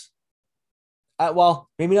us. Well,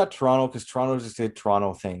 maybe not Toronto, because Toronto just did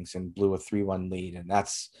Toronto things and blew a 3-1 lead, and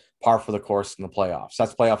that's par for the course in the playoffs.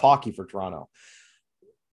 That's playoff hockey for Toronto.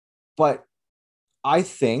 But I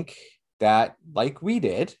think that, like we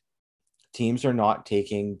did, teams are not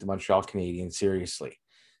taking the Montreal Canadiens seriously.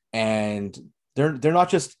 And they're not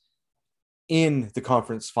just in the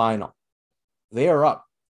conference final. They are up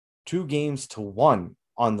 2-1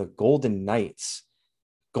 on the Golden Knights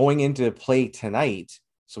going into play tonight.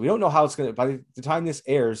 So we don't know how it's going to, by the time this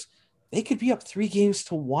airs, they could be up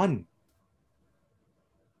 3-1.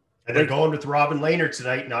 And they're going with Robin Lehner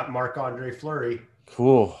tonight, not Marc-Andre Fleury.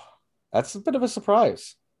 Cool. That's a bit of a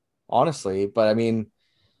surprise, honestly. But I mean,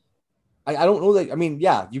 I don't know that. I mean,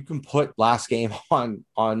 yeah, you can put last game on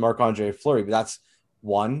Marc-Andre Fleury, but that's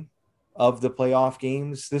one of the playoff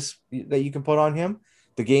games that you can put on him.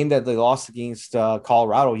 The game that they lost against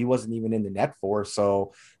Colorado, he wasn't even in the net for.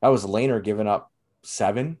 So that was Lehner giving up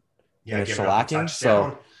 7 and a shellacking.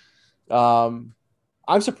 So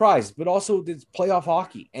I'm surprised, but also it's playoff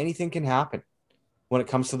hockey. Anything can happen when it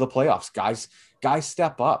comes to the playoffs. Guys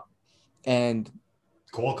step up. And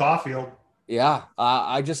Cole Caulfield. Yeah,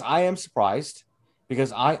 I am surprised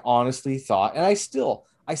because I honestly thought, and I still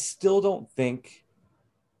don't think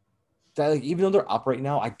that, like, even though they're up right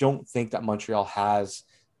now, I don't think that Montreal has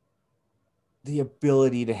the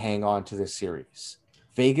ability to hang on to this series.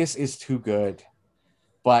 Vegas is too good,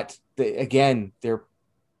 but they're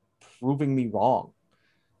proving me wrong.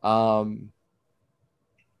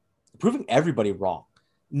 Proving everybody wrong.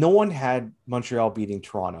 No one had Montreal beating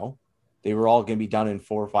Toronto. They were all going to be done in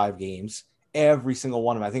 4 or 5 games. Every single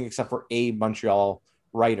one of them, I think, except for a Montreal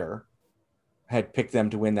writer, had picked them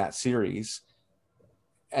to win that series.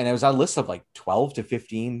 And it was a list of like 12 to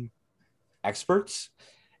 15 experts.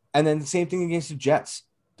 And then the same thing against the Jets.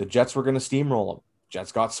 The Jets were going to steamroll them.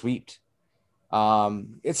 Jets got swept.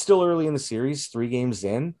 It's still early in the series, 3 games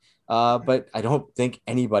in, but I don't think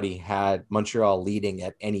anybody had Montreal leading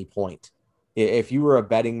at any point. If you were a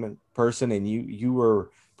betting person and you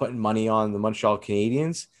were putting money on the Montreal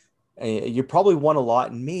Canadiens, you probably won a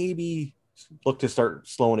lot and maybe look to start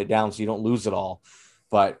slowing it down so you don't lose it all.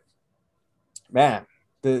 But man,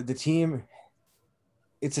 the team,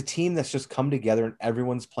 it's a team that's just come together and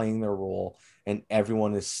everyone's playing their role and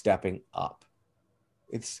everyone is stepping up.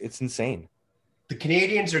 It's insane. The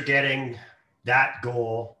Canadians are getting that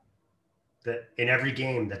goal that in every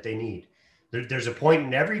game that they need. There's a point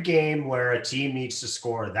in every game where a team needs to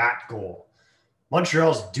score that goal.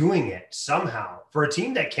 Montreal's doing it somehow. For a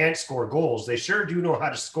team that can't score goals, they sure do know how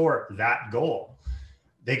to score that goal.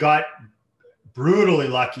 They got brutally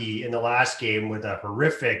lucky in the last game with a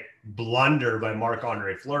horrific blunder by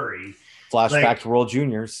Marc-Andre Fleury. Flashback to World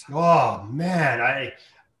Juniors. Oh man,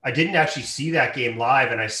 I didn't actually see that game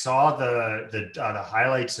live, and I saw the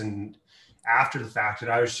highlights and after the fact,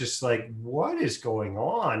 and I was just like, "What is going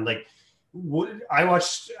on?" Like, I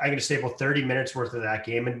watched, I'm going to say about 30 minutes worth of that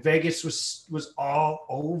game, and Vegas was all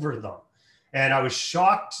over them, and I was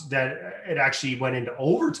shocked that it actually went into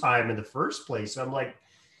overtime in the first place. I'm like,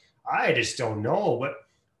 I just don't know, but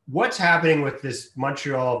what's happening with this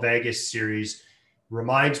Montreal Vegas series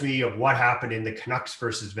reminds me of what happened in the Canucks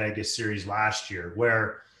versus Vegas series last year,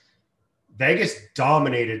 where Vegas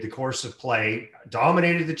dominated the course of play,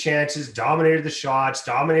 dominated the chances, dominated the shots,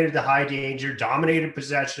 dominated the high danger, dominated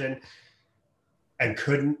possession, and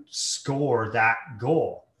couldn't score that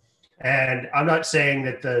goal. And I'm not saying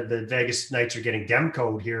that the Vegas Knights are getting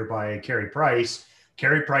Demco'd here by Carey Price.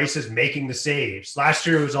 Carey Price is making the saves. Last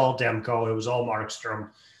year it was all Demko. It was all Markstrom.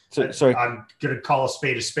 Sorry. I'm going to call a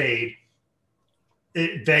spade a spade.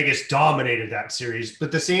 Vegas dominated that series,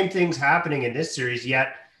 but the same thing's happening in this series,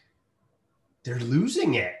 yet they're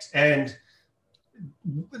losing it. And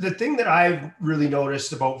the thing that I've really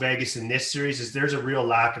noticed about Vegas in this series is there's a real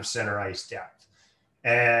lack of center ice depth.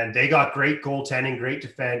 And they got great goaltending, great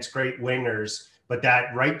defense, great wingers, but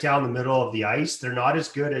that right down the middle of the ice, they're not as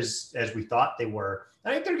good as we thought they were.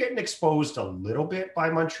 I think they're getting exposed a little bit by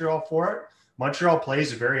Montreal for it. Montreal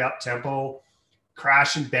plays a very up-tempo,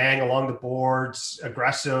 crash and bang along the boards,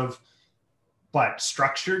 aggressive, but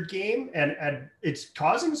structured game, and it's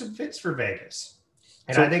causing some fits for Vegas.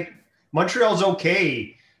 And I think Montreal's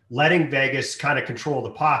okay letting Vegas kind of control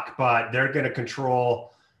the puck, but they're going to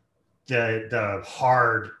control the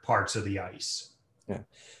hard parts of the ice. Yeah.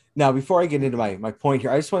 Now, before I get into my point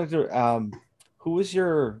here, I just wanted to who was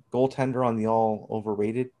your goaltender on the all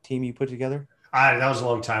overrated team you put together? That was a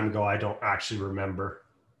long time ago. I don't actually remember.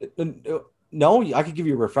 No, I could give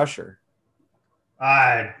you a refresher.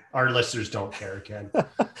 Our listeners don't care, Ken.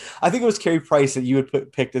 I think it was Carey Price that you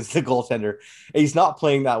had picked as the goaltender. He's not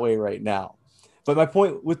playing that way right now. But my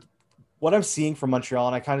point with what I'm seeing from Montreal,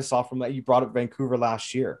 and I kind of saw from that, you brought up Vancouver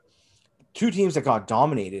last year. 2 teams that got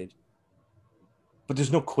dominated, but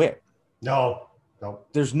there's no quit. No.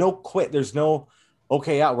 There's no quit. There's no,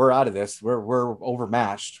 okay, yeah, we're out of this. We're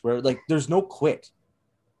overmatched. There's no quit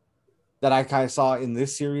that I kind of saw in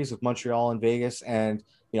this series with Montreal and Vegas. And,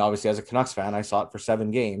 obviously as a Canucks fan, I saw it for 7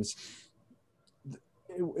 games.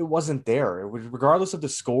 It wasn't there. It was, regardless of the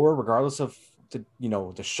score, regardless of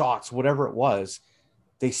the shots, whatever it was,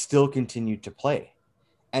 they still continued to play.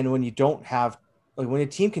 And when you don't have, when a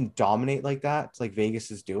team can dominate like that, like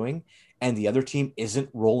Vegas is doing, and the other team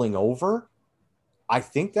isn't rolling over, I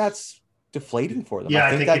think that's deflating for them. Yeah,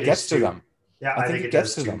 I think that gets to them. Yeah, I think it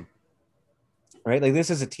gets to them. Right? Like, this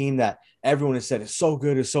is a team that everyone has said is so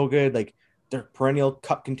good. Like, they're perennial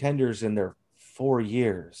cup contenders in their 4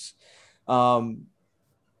 years. But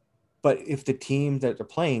if the team that they're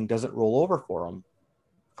playing doesn't roll over for them,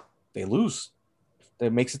 they lose.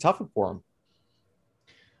 That makes it tougher for them.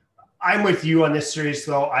 I'm with you on this series,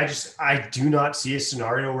 though. I do not see a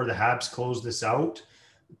scenario where the Habs close this out.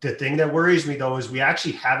 The thing that worries me, though, is we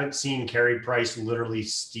actually haven't seen Carey Price literally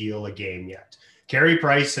steal a game yet. Carey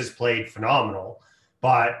Price has played phenomenal,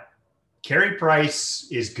 but Carey Price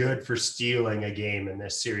is good for stealing a game in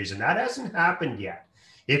this series, and that hasn't happened yet.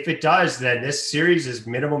 If it does, then this series is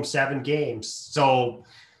minimum 7 games. So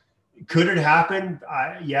could it happen?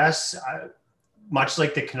 Yes. Much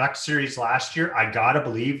like the Canucks series last year, I got to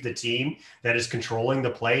believe the team that is controlling the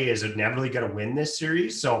play is inevitably going to win this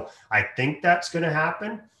series. So I think that's going to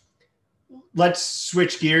happen. Let's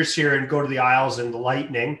switch gears here and go to the Isles and the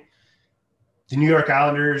Lightning. The New York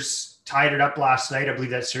Islanders tied it up last night. I believe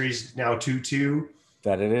that series is now 2-2.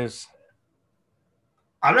 That it is.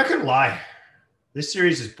 I'm not going to lie. This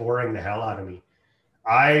series is boring the hell out of me.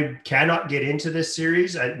 I cannot get into this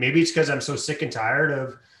series. Maybe it's because I'm so sick and tired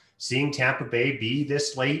of seeing Tampa Bay be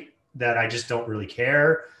this late that I just don't really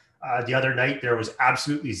care. The other night, there was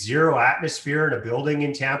absolutely zero atmosphere in a building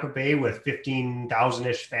in Tampa Bay with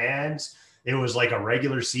 15,000-ish fans. It was like a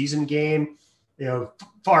regular season game.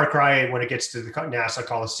 Far cry when it gets to the Nassau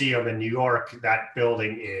Coliseum in New York. That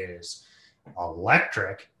building is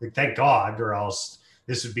electric. Like, thank God, or else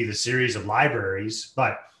this would be the series of libraries.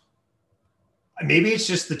 But maybe it's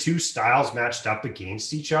just the two styles matched up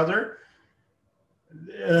against each other.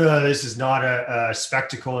 This is not a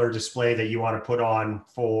spectacle or display that you want to put on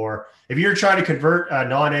for if you're trying to convert a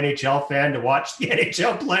non-NHL fan to watch the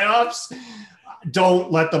NHL playoffs. Don't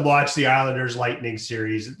let them watch the Islanders Lightning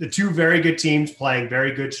series. The two very good teams playing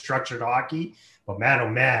very good structured hockey, but man, oh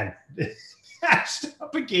man, matched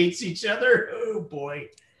up against each other. Oh boy.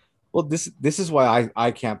 Well, this is why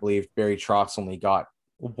I can't believe Barry Trotz only got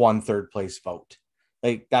 1/3 place vote.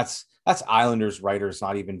 Like that's Islanders writers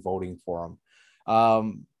not even voting for him.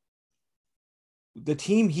 The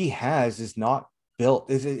team he has is not built.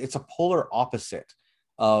 It's a polar opposite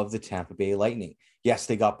of the Tampa Bay Lightning. Yes,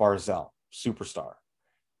 they got Barzal, superstar.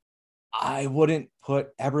 I wouldn't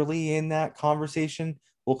put Eberle in that conversation.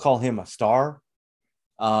 We'll call him a star.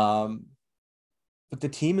 But the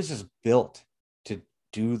team is just built to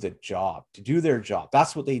do the job, to do their job.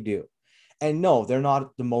 That's what they do. And no, they're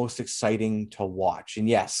not the most exciting to watch. And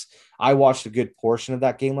yes, I watched a good portion of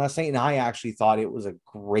that game last night, and I actually thought it was a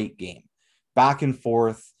great game. Back and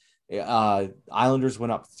forth. Islanders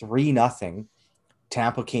went up 3-0.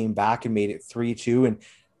 Tampa came back and made it 3-2 and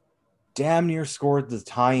damn near scored the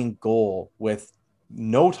tying goal with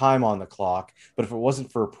no time on the clock. But if it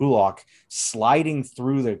wasn't for Pulock sliding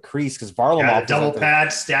through the crease, because Varlamov the double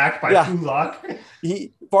pad stacked by Pulock.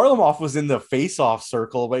 Varlamov was in the face-off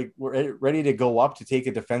circle, like ready to go up to take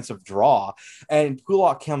a defensive draw, and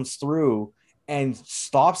Pulock comes through and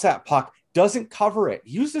stops that puck, doesn't cover it.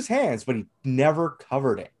 He used his hands, but he never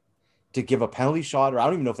covered it to give a penalty shot, or I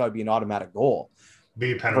don't even know if that would be an automatic goal.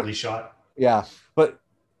 Be a penalty shot. Yeah, but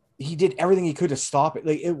he did everything he could to stop it.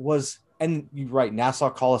 Like it was, and you're right, Nassau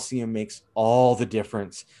Coliseum makes all the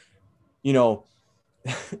difference. I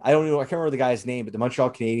don't know. I can't remember the guy's name, but the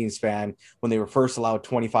Montreal Canadiens fan, when they were first allowed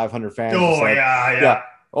 2,500 fans. Oh, yeah.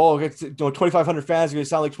 Oh, 2,500 fans are going to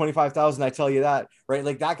sound like 25,000. I tell you that, right?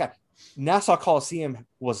 Like that guy. Nassau Coliseum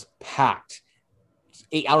was packed.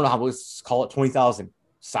 I don't know how, let's call it 20,000.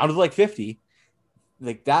 Sounded like 50.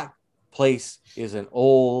 Like that place is an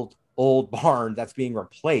old barn that's being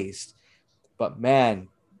replaced. But man,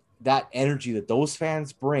 that energy that those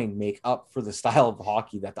fans bring make up for the style of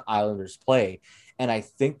hockey that the Islanders play. And I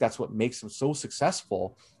think that's what makes them so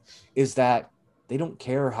successful, is that they don't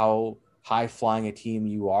care how high flying a team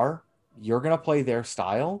you are. You're going to play their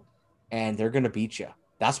style and they're going to beat you.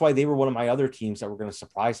 That's why they were one of my other teams that were going to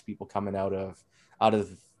surprise people coming out of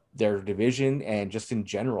their division, and just in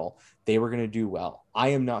general, they were going to do well. I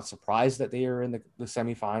am not surprised that they are in the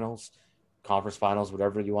semifinals, conference finals,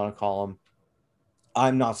 whatever you want to call them.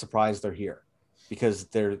 I'm not surprised they're here, because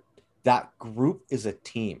that group is a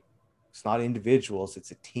team. It's not individuals.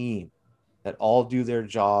 It's a team that all do their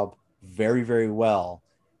job very, very well.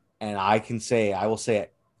 And I will say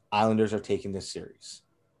it, Islanders are taking this series.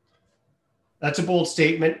 That's a bold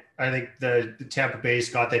statement. I think the Tampa Bay's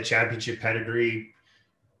got that championship pedigree.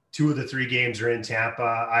 2 of the 3 games are in Tampa.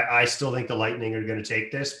 I still think the Lightning are going to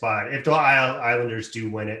take this, but if the Islanders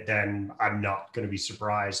do win it, then I'm not going to be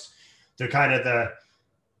surprised. They're kind of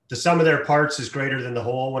the sum of their parts is greater than the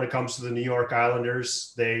whole when it comes to the New York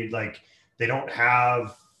Islanders. They don't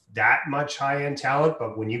have that much high-end talent,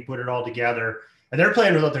 but when you put it all together, and they're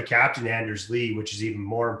playing without their captain, Anders Lee, which is even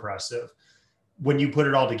more impressive. When you put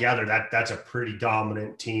it all together, that's a pretty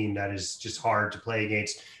dominant team that is just hard to play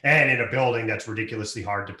against, and in a building that's ridiculously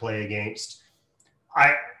hard to play against.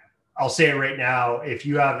 I'll say it right now. If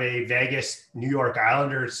you have a Vegas New York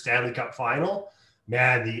Islanders Stanley Cup final,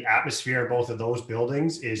 man, the atmosphere in both of those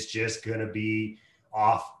buildings is just going to be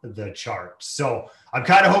off the charts. So I'm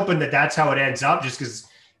kind of hoping that that's how it ends up, just because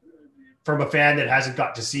from a fan that hasn't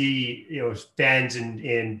got to see, fans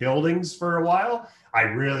in buildings for a while, I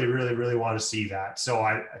really, really, really want to see that.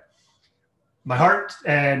 So my heart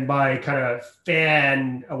and my kind of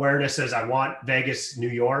fan awareness says I want Vegas, New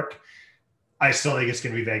York. I still think it's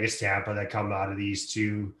going to be Vegas, Tampa that come out of these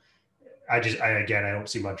two. I don't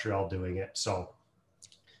see Montreal doing it. So,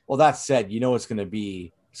 well, that said, it's going to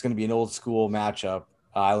be an old school matchup,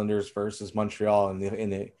 Islanders versus Montreal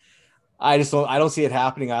I don't see it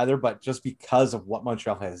happening either, but just because of what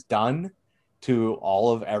Montreal has done to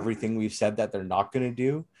all of everything we've said that they're not going to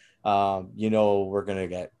do, we're going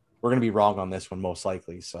to be wrong on this one most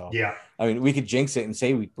likely. So, yeah, I mean, we could jinx it and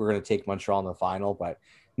say we're going to take Montreal in the final, but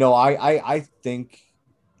No, I think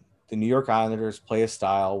the New York Islanders play a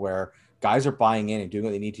style where guys are buying in and doing what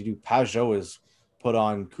they need to do. Pajot is put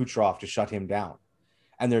on Kucherov to shut him down.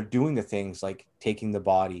 And they're doing the things like taking the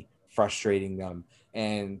body, frustrating them,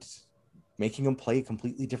 and making them play a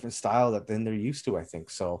completely different style than they're used to, I think.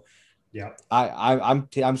 So Yeah. I'm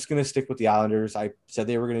just gonna stick with the Islanders. I said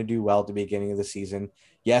they were gonna do well at the beginning of the season.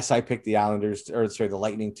 Yes, I picked the Islanders, or sorry, the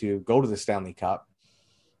Lightning to go to the Stanley Cup,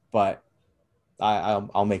 but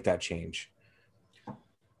I'll make that change.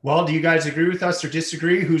 Well, do you guys agree with us or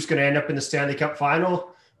disagree? Who's going to end up in the Stanley Cup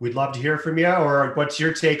final? We'd love to hear from you. Or what's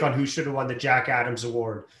your take on who should have won the Jack Adams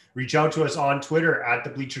Award? Reach out to us on Twitter at the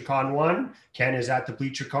BleacherCon1. Ken is at the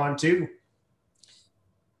BleacherCon2.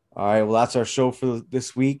 All right, well, that's our show for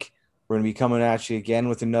this week. We're going to be coming at you again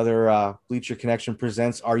with another Bleacher Connection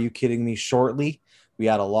presents Are You Kidding Me shortly. We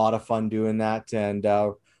had a lot of fun doing that, and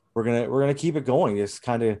we're gonna keep it going. Just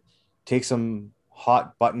kind of take some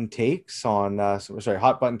hot button takes on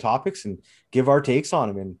hot button topics and give our takes on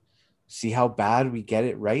them and see how bad we get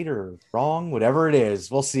it right or wrong, whatever it is.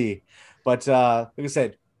 We'll see. But like I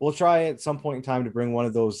said, we'll try at some point in time to bring one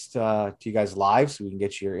of those to you guys live so we can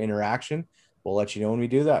get your interaction. We'll let you know when we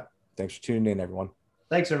do that. Thanks for tuning in, everyone.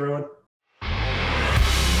 Thanks, everyone.